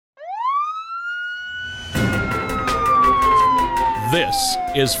This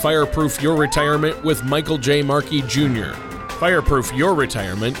is Fireproof Your Retirement with Michael J. Markey Jr. Fireproof Your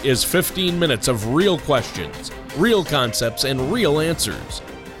Retirement is 15 minutes of real questions, real concepts, and real answers.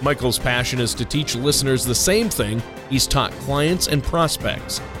 Michael's passion is to teach listeners the same thing he's taught clients and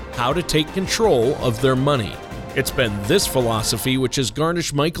prospects, how to take control of their money. It's been this philosophy which has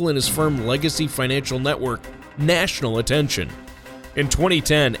garnished Michael and his firm Legacy Financial Network national attention. In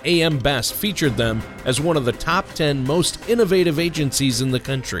 2010, AM Best featured them as one of the top 10 most innovative agencies in the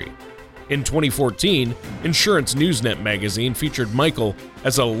country. In 2014, Insurance Newsnet magazine featured Michael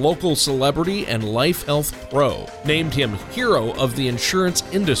as a local celebrity and life health pro, named him Hero of the Insurance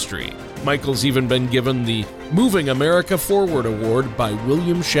Industry. Michael's even been given the Moving America Forward Award by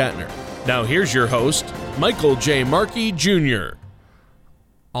William Shatner. Now here's your host, Michael J. Markey Jr.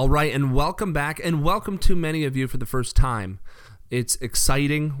 All right, and welcome back, and welcome to many of you for the first time. It's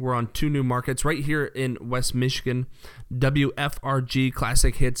exciting. We're on two new markets right here in West Michigan, WFRG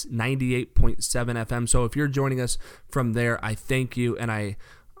Classic Hits 98.7 FM. So if you're joining us from there, I thank you and I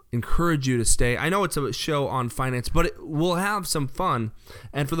encourage you to stay. I know it's a show on finance, but we'll have some fun.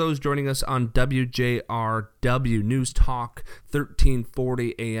 And for those joining us on WJRW News Talk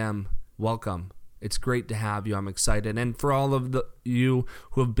 1340 AM, welcome. It's great to have you. I'm excited. And for all of you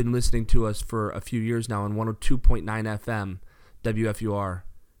who have been listening to us for a few years now on 102.9 FM, WFUR.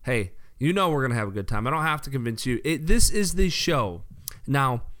 Hey, you know we're going to have a good time. I don't have to convince you. This is the show.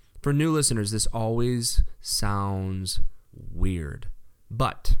 Now, for new listeners, this always sounds weird.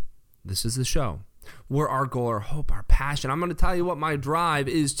 But this is the show where our goal, our hope, our passion, I'm going to tell you what my drive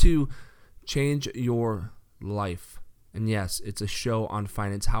is to change your life. And yes, it's a show on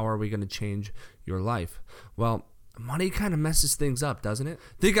finance. How are we going to change your life? Well, money kind of messes things up, doesn't it?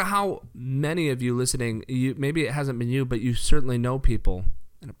 Think of how many of you listening, maybe it hasn't been you, but you certainly know people,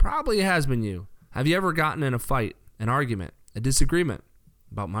 and it probably has been you. Have you ever gotten in a fight, an argument, a disagreement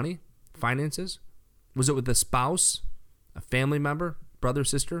about money, finances? Was it with a spouse, a family member, brother,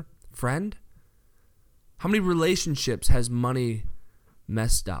 sister, friend? How many relationships has money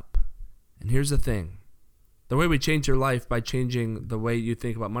messed up? And here's the thing. The way we change your life by changing the way you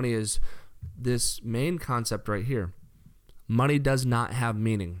think about money is this main concept right here. Money does not have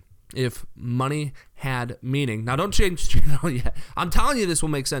meaning. If money had meaning, now don't change the channel yet. I'm telling you this will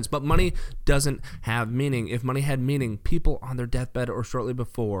make sense, but money doesn't have meaning. If money had meaning, people on their deathbed or shortly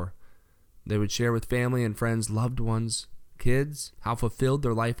before, they would share with family and friends, loved ones, kids, how fulfilled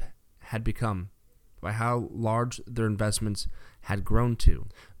their life had become, by how large their investments had grown to.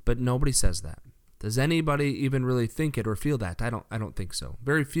 But nobody says that. Does anybody even really think it or feel that? I don't think so.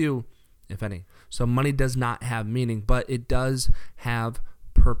 Very few, if any. So money does not have meaning, but it does have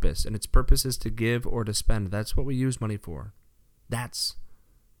purpose, and its purpose is to give or to spend. That's what we use money for. That's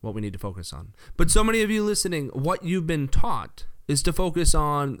what we need to focus on. But so many of you listening, what you've been taught is to focus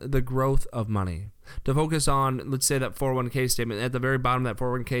on the growth of money, to focus on, let's say, that 401k statement. At the very bottom of that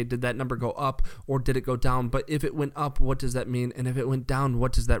 401k, did that number go up or did it go down? But if it went up, what does that mean? And if it went down,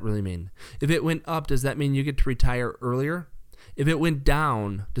 what does that really mean? If it went up, does that mean you get to retire earlier? If it went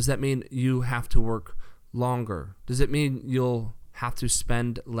down, does that mean you have to work longer? Does it mean you'll have to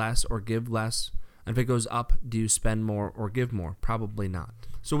spend less or give less? And if it goes up, do you spend more or give more? Probably not.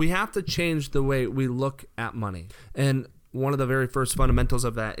 So we have to change the way we look at money. And one of the very first fundamentals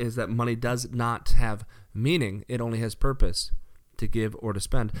of that is that money does not have meaning. It only has purpose, to give or to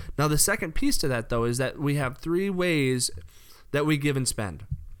spend. Now, the second piece to that, though, is that we have three ways that we give and spend.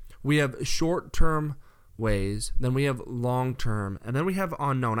 We have short-term ways, then we have long-term, and then we have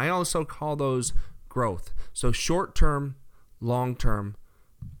unknown. I also call those growth. So short-term, long-term,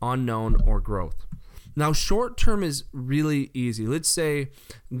 unknown, or growth. Now, short-term is really easy. Let's say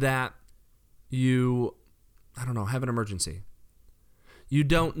that you, have an emergency. You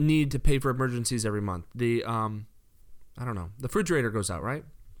don't need to pay for emergencies every month. The refrigerator goes out, right?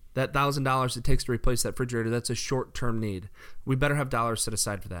 That $1,000 it takes to replace that refrigerator, that's a short-term need. We better have dollars set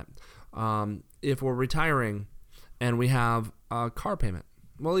aside for that. If we're retiring and we have a car payment,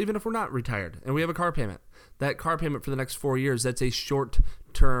 well, even if we're not retired and we have a car payment, that car payment for the next 4 years, that's a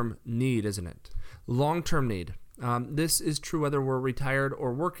short-term need, isn't it? Long-term need. This is true whether we're retired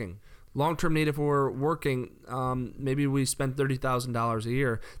or working. Long-term need, if we're working, maybe we spend $30,000 a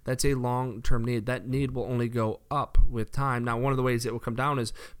year. That's a long-term need. That need will only go up with time. Now, one of the ways it will come down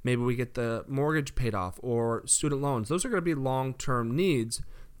is maybe we get the mortgage paid off or student loans. Those are going to be long-term needs,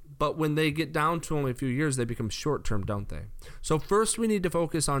 but when they get down to only a few years, they become short-term, don't they? So first, we need to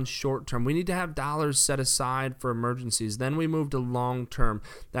focus on short-term. We need to have dollars set aside for emergencies. Then we move to long-term.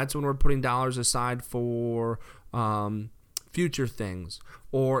 That's when we're putting dollars aside for future things.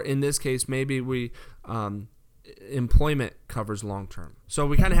 Or in this case, maybe we employment covers long term. So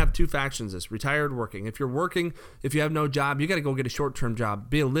we kind of have two factions: this retired, working. If you're working, if you have no job, you got to go get a short-term job,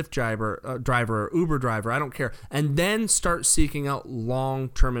 be a Lyft driver, or Uber driver, I don't care, and then start seeking out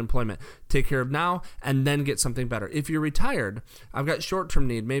long-term employment. Take care of now and then get something better. If you're retired, I've got short-term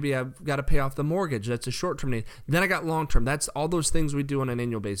need. Maybe I've got to pay off the mortgage. That's a short-term need. Then I got long-term. That's all those things we do on an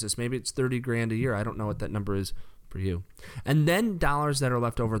annual basis. Maybe it's $30,000 a year. I don't know what that number is for you. And then dollars that are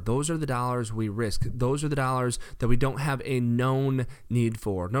left over, those are the dollars we risk. Those are the dollars that we don't have a known need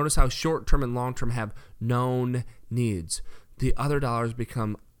for. Notice how short-term and long-term have known needs. The other dollars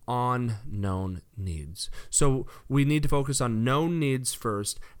become unknown needs. So we need to focus on known needs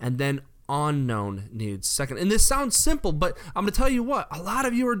first and then unknown needs second. And this sounds simple, but I'm going to tell you what, a lot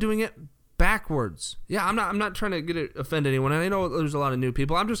of you are doing it backwards. Yeah, I'm not trying to offend anyone, and I know there's a lot of new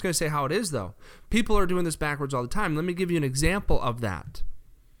people. I'm just going to say how it is, though. People are doing this backwards all the time. Let me give you an example of that.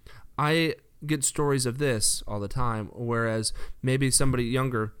 I get stories of this all the time, whereas maybe somebody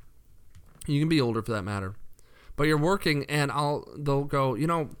younger, you can be older for that matter, but you're working, and they'll go,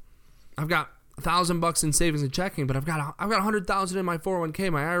 I've got $1,000 in savings and checking, but I've got $100,000 in my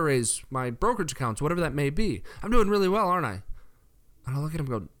 401k, my IRAs, my brokerage accounts, whatever that may be. I'm doing really well, aren't I? And I'll look at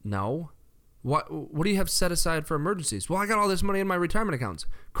him and go, no. What do you have set aside for emergencies? Well, I got all this money in my retirement accounts.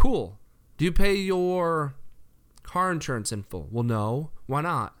 Cool. Do you pay your car insurance in full? Well, no. Why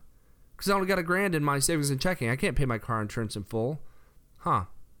not? Because I only got $1,000 in my savings and checking. I can't pay my car insurance in full. Huh.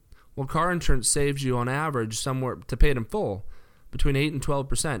 Well, car insurance saves you on average somewhere to pay it in full between 8 and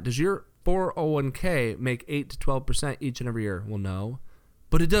 12%. Does your 401k make 8 to 12% each and every year? Well, no.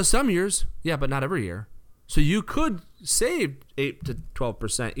 But it does some years. Yeah, but not every year. So you could save 8 to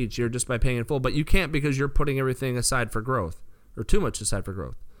 12% each year just by paying in full, but you can't because you're putting everything aside for growth, or too much aside for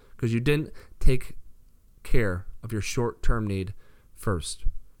growth, because you didn't take care of your short-term need first.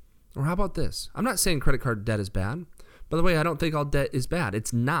 Or how about this? I'm not saying credit card debt is bad. By the way, I don't think all debt is bad.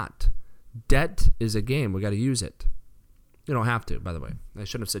 It's not. Debt is a game. We got to use it. You don't have to, by the way. I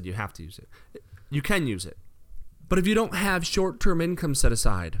shouldn't have said you have to use it. You can use it. But if you don't have short-term income set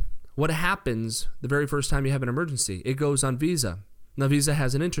aside, what happens the very first time you have an emergency? It goes on Visa. Now, Visa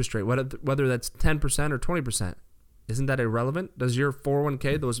has an interest rate, whether that's 10% or 20%. Isn't that irrelevant? Does your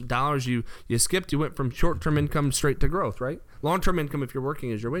 401k, those dollars you skipped, you went from short-term income straight to growth, right? Long-term income, if you're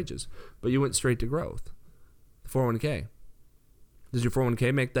working, is your wages, but you went straight to growth. The 401k. Does your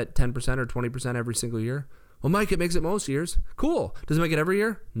 401k make that 10% or 20% every single year? Well, Mike, it makes it most years. Cool. Does it make it every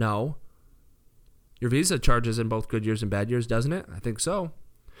year? No. Your Visa charges in both good years and bad years, doesn't it? I think so.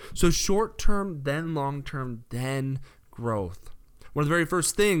 So short-term, then long-term, then growth. One of the very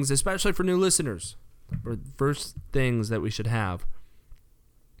first things, especially for new listeners, or the first things that we should have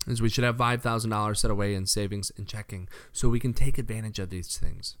is we should have $5,000 set away in savings and checking so we can take advantage of these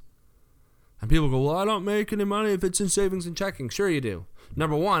things. And people go, well, I don't make any money if it's in savings and checking. Sure you do.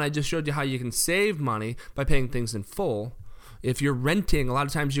 Number one, I just showed you how you can save money by paying things in full. If you're renting, a lot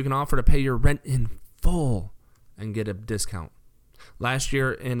of times you can offer to pay your rent in full and get a discount. Last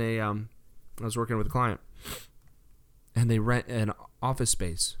year I was working with a client, and they rent an office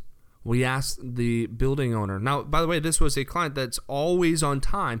space. We asked the building owner. Now, by the way, this was a client that's always on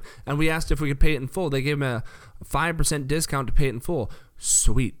time, and we asked if we could pay it in full. They gave him a 5% discount to pay it in full.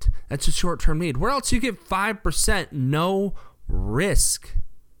 Sweet. That's a short-term need. Where else do you get 5% no risk?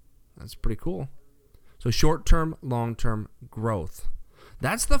 That's pretty cool. So short-term, long-term growth.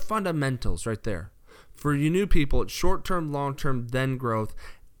 That's the fundamentals right there. For you new people, it's short-term, long-term, then growth,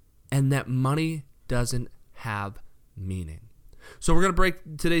 and that money doesn't have meaning. So we're going to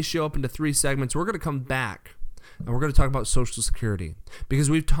break today's show up into 3 segments. We're going to come back, and we're going to talk about Social Security, because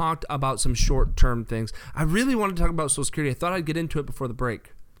we've talked about some short-term things. I really wanted to talk about Social Security. I thought I'd get into it before the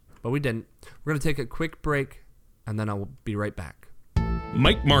break, but we didn't. We're going to take a quick break, and then I'll be right back.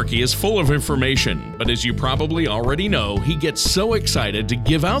 Mike Markey is full of information, but as you probably already know, he gets so excited to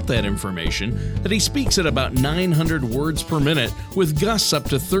give out that information that he speaks at about 900 words per minute with gusts up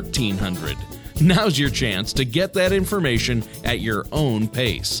to 1,300. Now's your chance to get that information at your own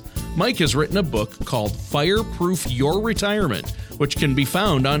pace. Mike has written a book called Fireproof Your Retirement, which can be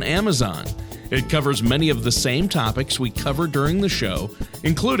found on Amazon. It covers many of the same topics we covered during the show,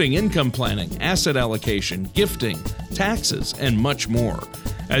 including income planning, asset allocation, gifting, taxes, and much more.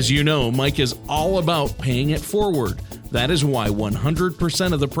 As you know, Mike is all about paying it forward. That is why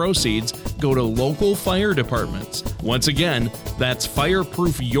 100% of the proceeds go to local fire departments. Once again, that's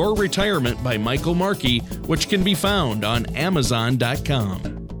Fireproof Your Retirement by Michael Markey, which can be found on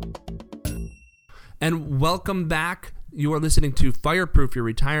Amazon.com. And welcome back. You are listening to Fireproof Your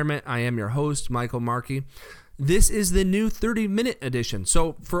Retirement. I am your host, Michael Markey. This is the new 30-minute edition.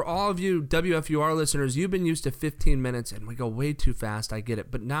 So for all of you WFUR listeners, you've been used to 15 minutes, and we go way too fast. I get it.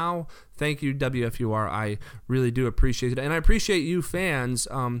 But now, thank you, WFUR. I really do appreciate it. And I appreciate you fans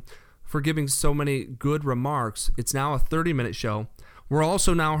for giving so many good remarks. It's now a 30-minute show. We're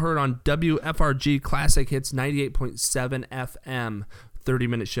also now heard on WFRG Classic Hits 98.7 FM,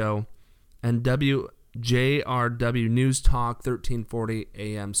 30-minute show, and WJRW News Talk 1340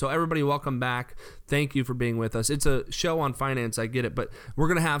 AM. So everybody, welcome back. Thank you for being with us. It's a show on finance, I get it, but we're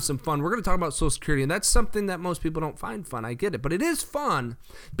going to have some fun. We're going to talk about Social Security, and that's something that most people don't find fun. I get it, but it is fun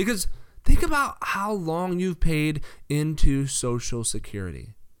because think about how long you've paid into Social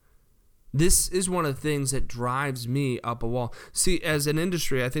Security. This is one of the things that drives me up a wall. See, as an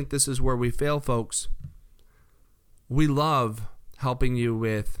industry, I think this is where we fail, folks. We love helping you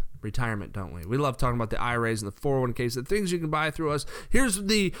with retirement, don't we? We love talking about the IRAs and the 401ks, the things you can buy through us. Here's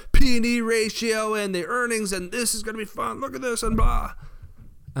the P&E ratio and the earnings, and this is going to be fun. Look at this and blah.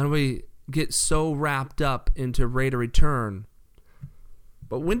 And we get so wrapped up into rate of return.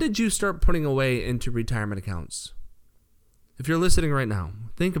 But when did you start putting away into retirement accounts? If you're listening right now,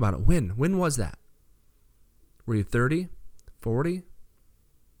 think about it. When was that? Were you 30, 40?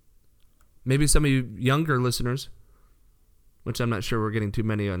 Maybe some of you younger listeners, which I'm not sure we're getting too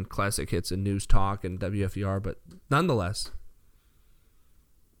many on Classic Hits and News Talk and WFUR, but nonetheless,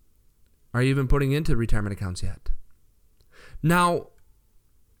 are you even putting into retirement accounts yet? Now,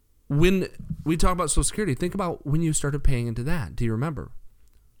 when we talk about Social Security, think about when you started paying into that. Do you remember?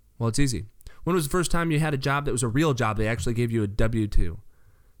 Well, it's easy. When was the first time you had a job that was a real job? They actually gave you a W-2.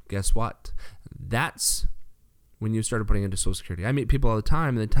 Guess what? That's when you started putting into Social Security. I meet people all the time,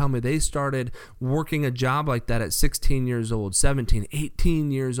 and they tell me they started working a job like that at 16 years old, 17, 18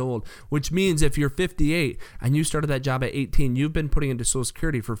 years old, which means if you're 58 and you started that job at 18, you've been putting into Social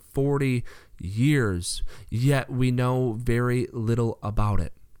Security for 40 years, yet we know very little about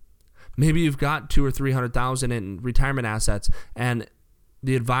it. Maybe you've got $200,000 or $300,000 in retirement assets, and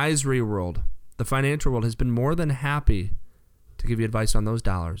the advisory world, the financial world, has been more than happy to give you advice on those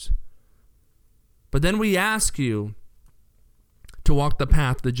dollars. But then we ask you to walk the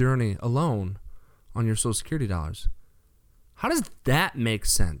path, the journey alone on your Social Security dollars. How does that make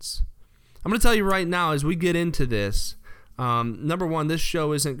sense? I'm going to tell you right now as we get into this, number one, this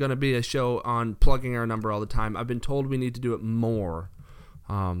show isn't going to be a show on plugging our number all the time. I've been told we need to do it more.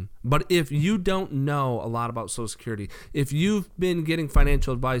 But if you don't know a lot about Social Security, if you've been getting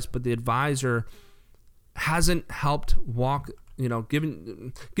financial advice, but the advisor hasn't helped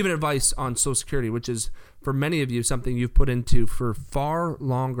giving advice on Social Security, which is for many of you something you've put into for far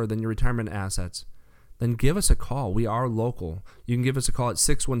longer than your retirement assets, then give us a call. We are local. You can give us a call at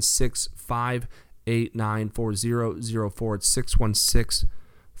 616-589-4004. It's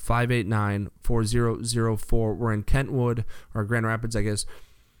 616-589-4004. We're in Kentwood, or Grand Rapids, I guess,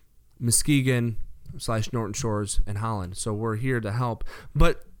 Muskegon / Norton Shores, and Holland. So we're here to help.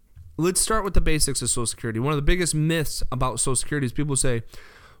 But let's start with the basics of Social Security. One of the biggest myths about Social Security is people say,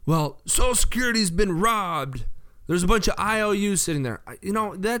 well, Social Security's been robbed. There's a bunch of IOUs sitting there.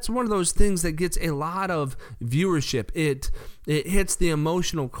 That's one of those things that gets a lot of viewership. It hits the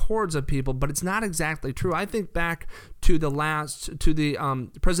emotional chords of people, but it's not exactly true. I think back to the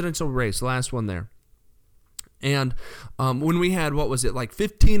presidential race, the last one there. And when we had,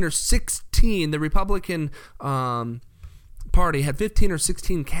 15 or 16, the Republican Party had 15 or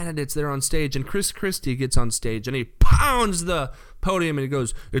 16 candidates there on stage, and Chris Christie gets on stage and he pounds the podium and he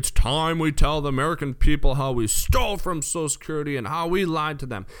goes, "It's time we tell the American people how we stole from Social Security and how we lied to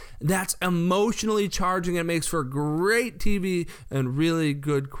them." That's emotionally charging. It makes for great TV and really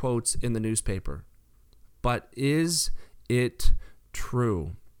good quotes in the newspaper. But is it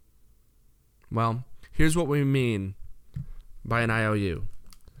true? Well, here's what we mean by an IOU.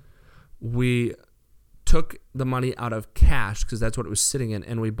 We took the money out of cash because that's what it was sitting in,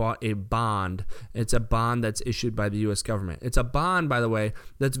 and we bought a bond. It's a bond that's issued by the U.S. government. It's a bond, by the way,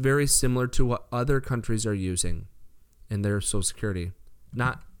 that's very similar to what other countries are using in their Social Security.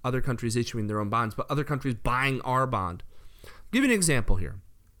 Not other countries issuing their own bonds, but other countries buying our bond. I'll give you an example here.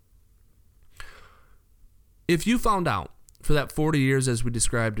 If you found out for that 40 years, as we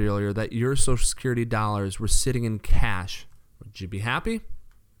described earlier, that your Social Security dollars were sitting in cash, would you be happy?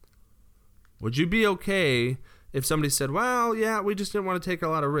 Would you be okay if somebody said, well, yeah, we just didn't want to take a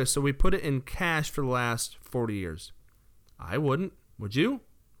lot of risks, so we put it in cash for the last 40 years? I wouldn't. Would you?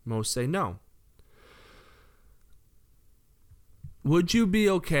 Most say no. Would you be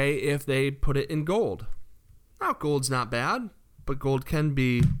okay if they put it in gold? Now, gold's not bad, but gold can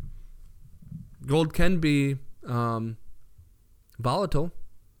be volatile.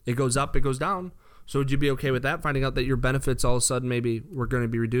 It goes up, it goes down. So would you be okay with that, finding out that your benefits all of a sudden maybe were going to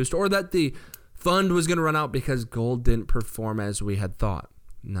be reduced, or that the fund was going to run out because gold didn't perform as we had thought?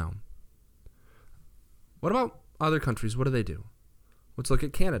 No. What about other countries? What do? Let's look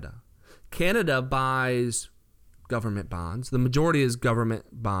at Canada. Canada buys government bonds. The majority is government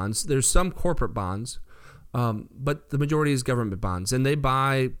bonds. There's some corporate bonds, but the majority is government bonds, and they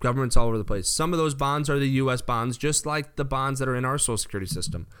buy governments all over the place. Some of those bonds are the U.S. bonds, just like the bonds that are in our Social Security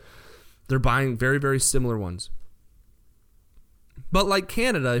system. They're buying very, very similar ones. But like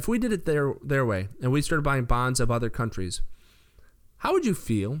Canada, if we did it their way and we started buying bonds of other countries, how would you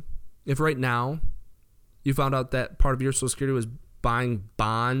feel if right now you found out that part of your Social Security was buying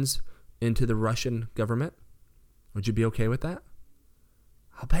bonds into the Russian government? Would you be okay with that?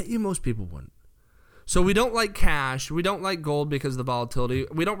 I'll bet you most people wouldn't. So we don't like cash. We don't like gold because of the volatility.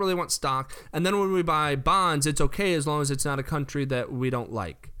 We don't really want stock. And then when we buy bonds, it's okay as long as it's not a country that we don't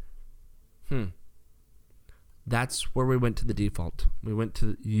like. That's where we went to the default. We went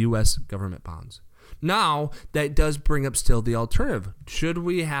to U.S. government bonds. Now, that does bring up still the alternative. Should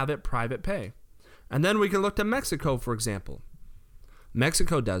we have it private pay? And then we can look to Mexico, for example.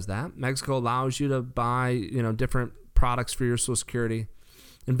 Mexico does that. Mexico allows you to buy, different products for your Social Security.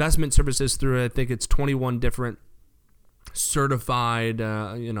 Investment services through, I think it's 21 different certified,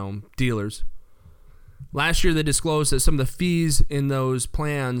 dealers. Last year, they disclosed that some of the fees in those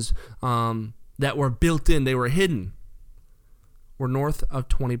plans that were built in, they were hidden, were north of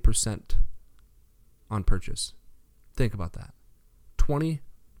 20% on purchase. Think about that. 20%.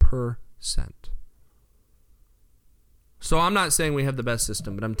 So I'm not saying we have the best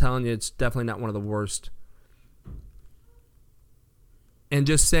system, but I'm telling you it's definitely not one of the worst. And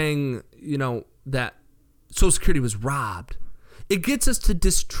just saying, that Social Security was robbed, it gets us to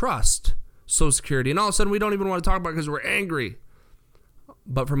distrust Social Security. And all of a sudden we don't even want to talk about it because we're angry.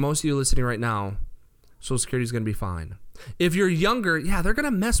 But for most of you listening right now, Social Security is going to be fine. If you're younger, they're going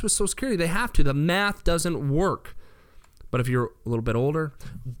to mess with Social Security. They have to. The math doesn't work. But if you're a little bit older,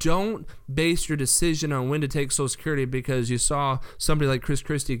 don't base your decision on when to take Social Security because you saw somebody like Chris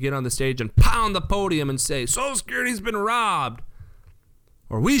Christie get on the stage and pound the podium and say, Social Security's been robbed.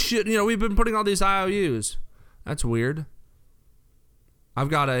 Or we've been putting all these IOUs. That's weird. I've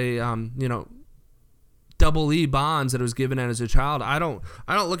got a, double E bonds that I was given as a child. I don't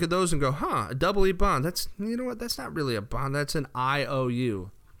look at those and go, a double E bond. That's, that's not really a bond. That's an IOU.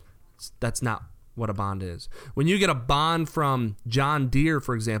 That's not what a bond is. When you get a bond from John Deere,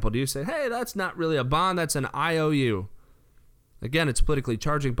 for example, do you say, hey, that's not really a bond, that's an IOU? Again, it's politically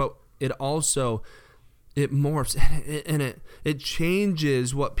charging, but it also, it morphs and it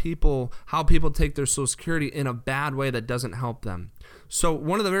changes how people take their Social Security in a bad way that doesn't help them. So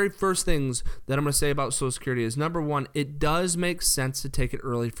one of the very first things that I'm going to say about Social Security is, number one, it does make sense to take it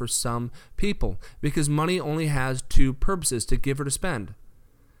early for some people because money only has two purposes, to give or to spend.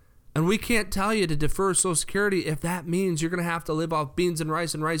 And we can't tell you to defer Social Security if that means you're going to have to live off beans and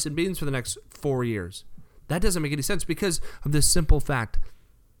rice and beans for the next 4 years. That doesn't make any sense because of this simple fact.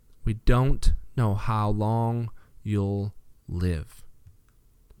 We don't know how long you'll live.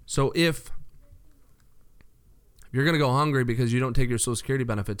 So if you're going to go hungry because you don't take your Social Security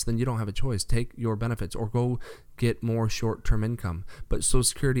benefits, then you don't have a choice. Take your benefits or go get more short-term income. But Social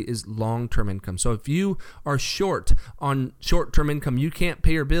Security is long-term income. So if you are short on short-term income, you can't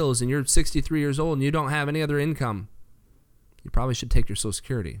pay your bills, and you're 63 years old and you don't have any other income, you probably should take your Social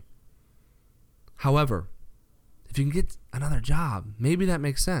Security. However, if you can get another job, maybe that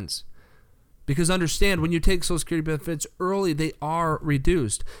makes sense. Because understand, when you take Social Security benefits early, they are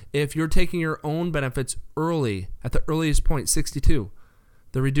reduced. If you're taking your own benefits early, at the earliest point, 62,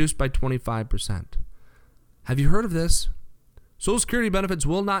 they're reduced by 25%. Have you heard of this? Social Security benefits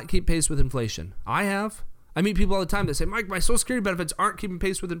will not keep pace with inflation. I have. I meet people all the time that say, Mike, my Social Security benefits aren't keeping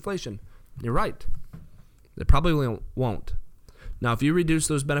pace with inflation. You're right. They probably won't. Now, if you reduce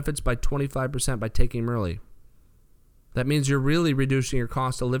those benefits by 25% by taking them early, that means you're really reducing your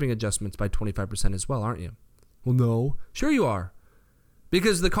cost of living adjustments by 25% as well, aren't you? Well, no. Sure you are.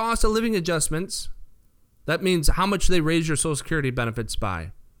 Because the cost of living adjustments, that means how much they raise your Social Security benefits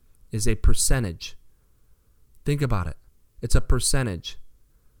by, is a percentage. Think about it. It's a percentage.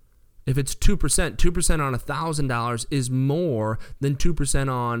 If it's 2%, 2% on $1,000 is more than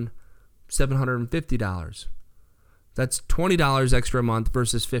 2% on $750. That's $20 extra a month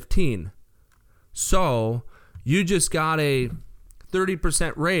versus $15. So you just got a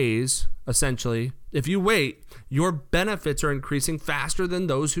 30% raise, essentially. If you wait, your benefits are increasing faster than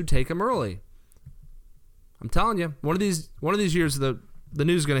those who take them early. I'm telling you, one of these years, the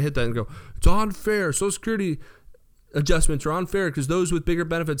news is going to hit that and go, it's unfair. Social Security adjustments are unfair because those with bigger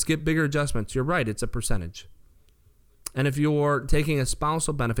benefits get bigger adjustments. You're right, it's a percentage. And if you're taking a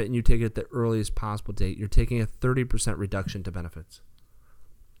spousal benefit and you take it at the earliest possible date, you're taking a 30% reduction to benefits.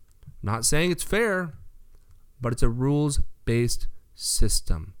 Not saying it's fair, but it's a rules-based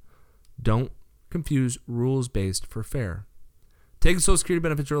system. Don't confuse rules-based for fair. Taking Social Security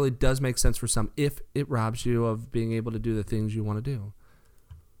benefits early does make sense for some if it robs you of being able to do the things you want to do.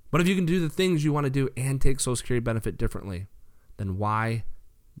 But if you can do the things you want to do and take Social Security benefit differently, then why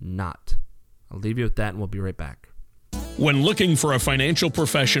not? I'll leave you with that and we'll be right back. When looking for a financial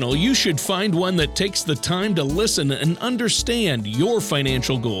professional, you should find one that takes the time to listen and understand your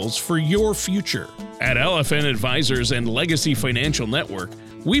financial goals for your future. At LFN Advisors and Legacy Financial Network,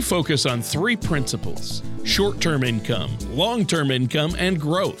 we focus on 3 principles: short-term income, long-term income, and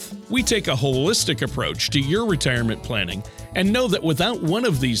growth. We take a holistic approach to your retirement planning and know that without one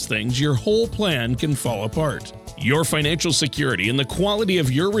of these things, your whole plan can fall apart. Your financial security and the quality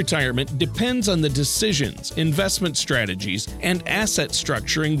of your retirement depends on the decisions, investment strategies, and asset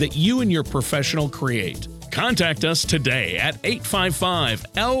structuring that you and your professional create. Contact us today at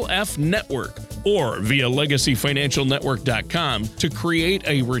 855-LF-NETWORK or via LegacyFinancialNetwork.com to create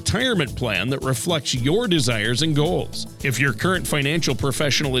a retirement plan that reflects your desires and goals. If your current financial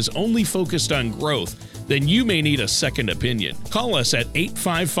professional is only focused on growth, then you may need a second opinion. Call us at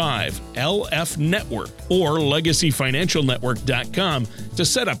 855-LF-NETWORK or LegacyFinancialNetwork.com to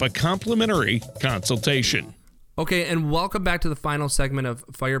set up a complimentary consultation. Okay, and welcome back to the final segment of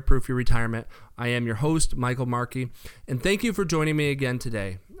Fireproof Your Retirement. I am your host, Michael Markey, and thank you for joining me again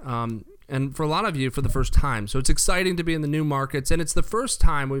today. And for a lot of you, for the first time. So it's exciting to be in the new markets, and it's the first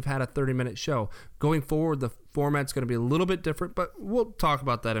time we've had a 30-minute show. Going forward, the format's going to be a little bit different, but we'll talk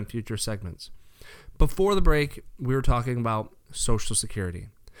about that in future segments. Before the break, we were talking about Social Security.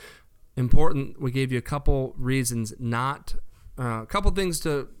 Important, we gave you a couple reasons a couple things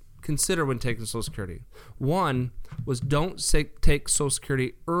to consider when taking Social Security. One was don't take Social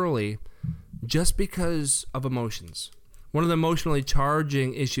Security early just because of emotions. One of the emotionally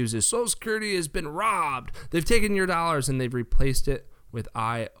charging issues is Social Security has been robbed. They've taken your dollars and they've replaced it with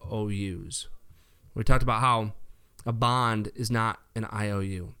IOUs. We talked about how a bond is not an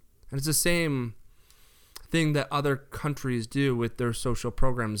IOU. And it's the same thing that other countries do with their social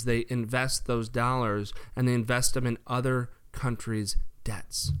programs. They invest those dollars and they invest them in other countries'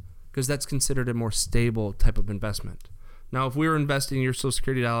 debts because that's considered a more stable type of investment. Now, if we were investing your Social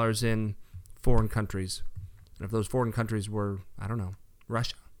Security dollars in foreign countries, and if those foreign countries were, I don't know,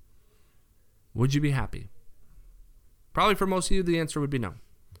 Russia, would you be happy? Probably for most of you, the answer would be no.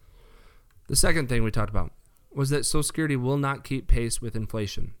 The second thing we talked about was that Social Security will not keep pace with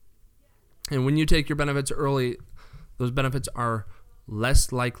inflation. And when you take your benefits early, those benefits are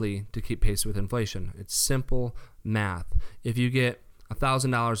less likely to keep pace with inflation. It's simple math. If you get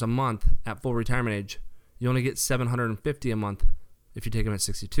 $1,000 a month at full retirement age, you only get $750 a month if you take them at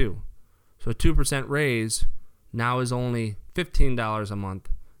 62. So a 2% raise now is only $15 a month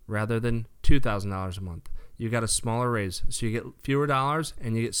rather than $2,000 a month. You got a smaller raise. So you get fewer dollars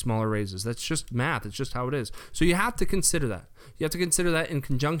and you get smaller raises. That's just math. It's just how it is. So you have to consider that. You have to consider that in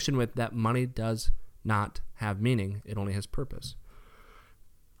conjunction with that money does not have meaning. It only has purpose.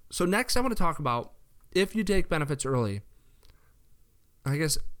 So next I want to talk about if you take benefits early, I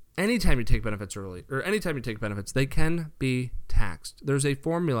guess anytime you take benefits early or anytime you take benefits, they can be taxed. There's a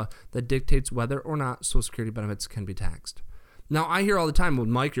formula that dictates whether or not Social Security benefits can be taxed. Now I hear all the time, well,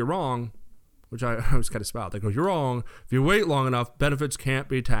 Mike, you're wrong. Which I was kind of spout. They go, you're wrong. If you wait long enough, benefits can't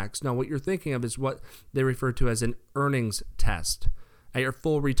be taxed. Now, what you're thinking of is what they refer to as an earnings test. At your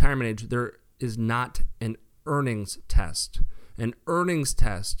full retirement age, there is not an earnings test. An earnings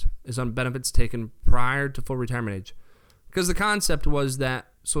test is on benefits taken prior to full retirement age. Because the concept was that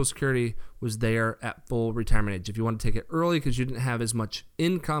Social Security was there at full retirement age. If you want to take it early because you didn't have as much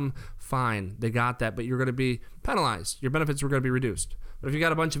income, fine. They got that, but you're going to be penalized. Your benefits were going to be reduced. But if you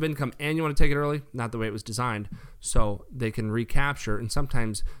got a bunch of income and you want to take it early, not the way it was designed, so they can recapture and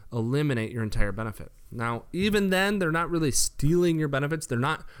sometimes eliminate your entire benefit. Now, even then, they're not really stealing your benefits. They're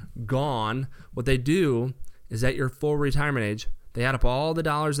not gone. What they do is at your full retirement age, they add up all the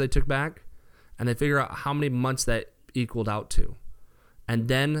dollars they took back, and they figure out how many months that equaled out to. And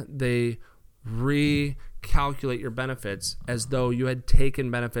then they recalculate your benefits as though you had taken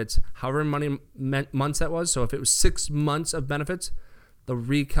benefits however many months that was. So if it was 6 months of benefits, they'll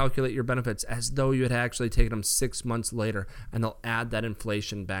recalculate your benefits as though you had actually taken them 6 months later, and they'll add that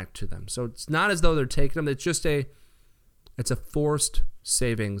inflation back to them. So it's not as though they're taking them. It's just it's a forced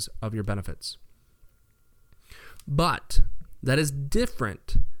savings of your benefits. But that is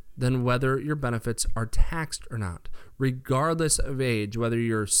different than whether your benefits are taxed or not, regardless of age, whether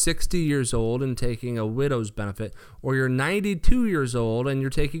you're 60 years old and taking a widow's benefit or you're 92 years old and you're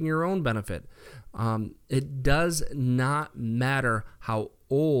taking your own benefit. It does not matter how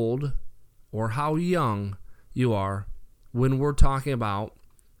old or how young you are when we're talking about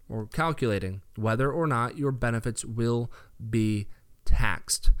or calculating whether or not your benefits will be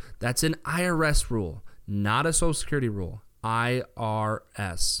taxed. That's an IRS rule, not a Social Security rule.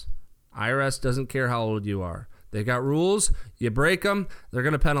 IRS. IRS doesn't care how old you are. They got rules. You break them, they're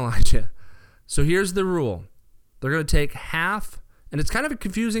going to penalize you. So here's the rule. They're going to take half, and it's kind of a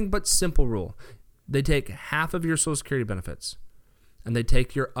confusing but simple rule. They take half of your Social Security benefits, and they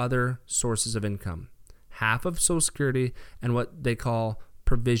take your other sources of income. Half of Social Security and what they call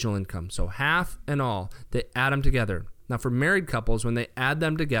provisional income. So half and all, they add them together. Now for married couples, when they add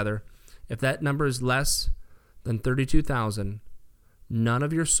them together, if that number is less than $32,000, none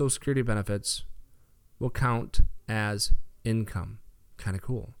of your Social Security benefits will count as income. Kind of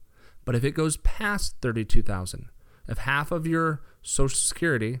cool. But if it goes past $32,000, if half of your Social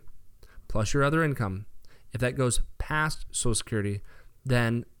Security plus your other income, if that goes past Social Security,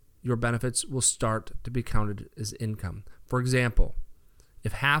 then your benefits will start to be counted as income. For example,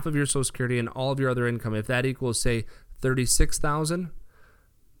 if half of your Social Security and all of your other income, if that equals, say, $36,000,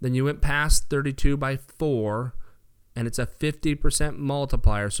 then you went past 32 by 4, and it's a 50%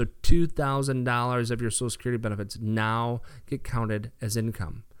 multiplier. So $2,000 of your Social Security benefits now get counted as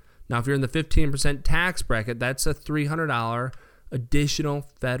income. Now, if you're in the 15% tax bracket, that's a $300 additional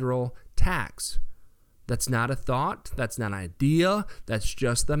federal tax. That's not a thought. That's not an idea. That's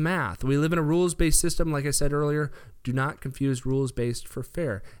just the math. We live in a rules-based system. Like I said earlier, do not confuse rules-based for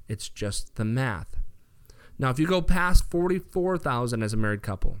fair. It's just the math. Now, if you go past $44,000 as a married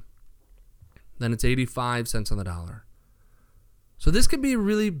couple, then it's 85 cents on the dollar. So this could be a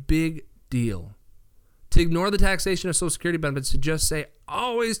really big deal. To ignore the taxation of Social Security benefits, to just say,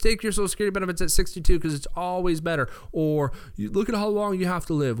 always take your Social Security benefits at 62 because it's always better. Or you look at how long you have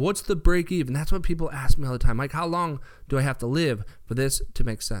to live. What's the break even? That's what people ask me all the time. Like, how long do I have to live for this to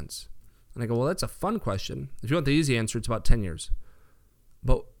make sense? And I go, well, that's a fun question. If you want the easy answer, it's about 10 years.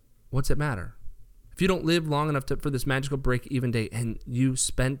 But what's it matter? If you don't live long enough for this magical break even date and you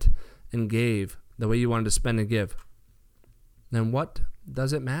spent and gave the way you wanted to spend and give, then what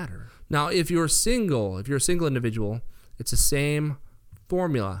does it matter? Now, if you're single, if you're a single individual, it's the same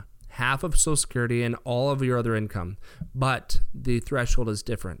formula. Half of Social Security and all of your other income. But the threshold is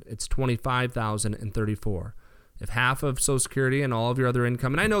different. It's $25,034. If half of Social Security and all of your other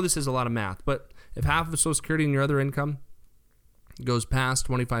income, and I know this is a lot of math, but if half of Social Security and your other income goes past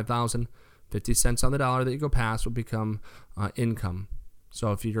 $25,000, 50 cents on the dollar that you go past will become income.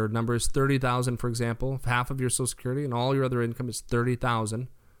 So if your number is $30,000, for example, if half of your Social Security and all your other income is $30,000,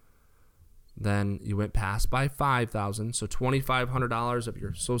 then you went past by $5,000. So $2,500 of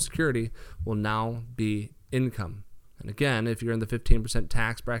your Social Security will now be income. And again, if you're in the 15%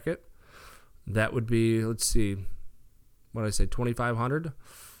 tax bracket, that would be, let's see, what did I say, $2,500?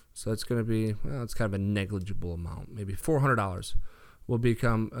 So that's going to be, well, it's kind of a negligible amount. Maybe $400 will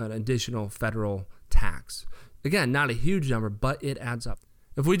become an additional federal tax. Again, not a huge number, but it adds up.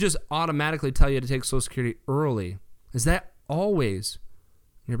 If we just automatically tell you to take Social Security early, is that always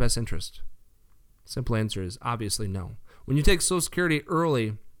in your best interest? Simple answer is obviously no. When you take Social Security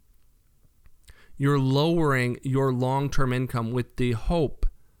early, you're lowering your long-term income with the hope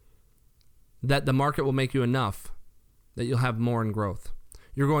that the market will make you enough that you'll have more in growth.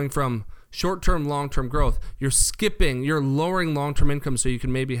 You're going from short-term, long-term growth. You're lowering long-term income so you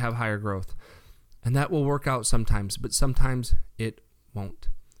can maybe have higher growth. And that will work out sometimes, but sometimes it won't.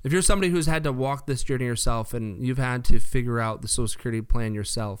 If you're somebody who's had to walk this journey yourself and you've had to figure out the Social Security plan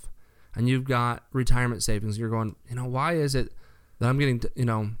yourself and you've got retirement savings, you're going, why is it that I'm getting,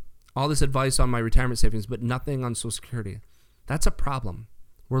 all this advice on my retirement savings, but nothing on Social Security? That's a problem.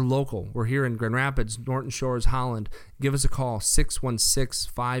 We're local. We're here in Grand Rapids, Norton Shores, Holland. Give us a call,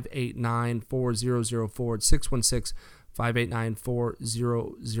 616-589-4004,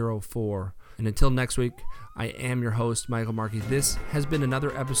 616-589-4004. And until next week, I am your host, Michael Markey. This has been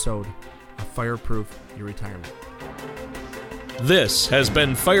another episode of Fireproof Your Retirement. This has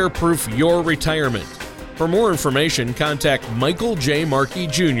been Fireproof Your Retirement. For more information, contact Michael J. Markey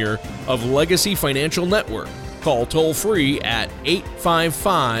Jr. of Legacy Financial Network. Call toll-free at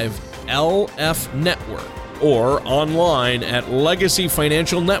 855-LF-NETWORK or online at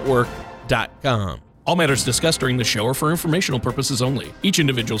legacyfinancialnetwork.com. All matters discussed during the show are for informational purposes only. Each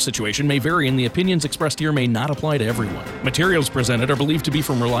individual situation may vary, and the opinions expressed here may not apply to everyone. Materials presented are believed to be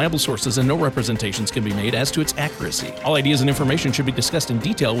from reliable sources, and no representations can be made as to its accuracy. All ideas and information should be discussed in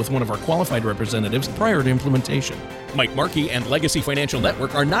detail with one of our qualified representatives prior to implementation. Mike Markey and Legacy Financial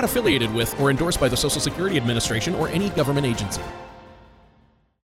Network are not affiliated with or endorsed by the Social Security Administration or any government agency.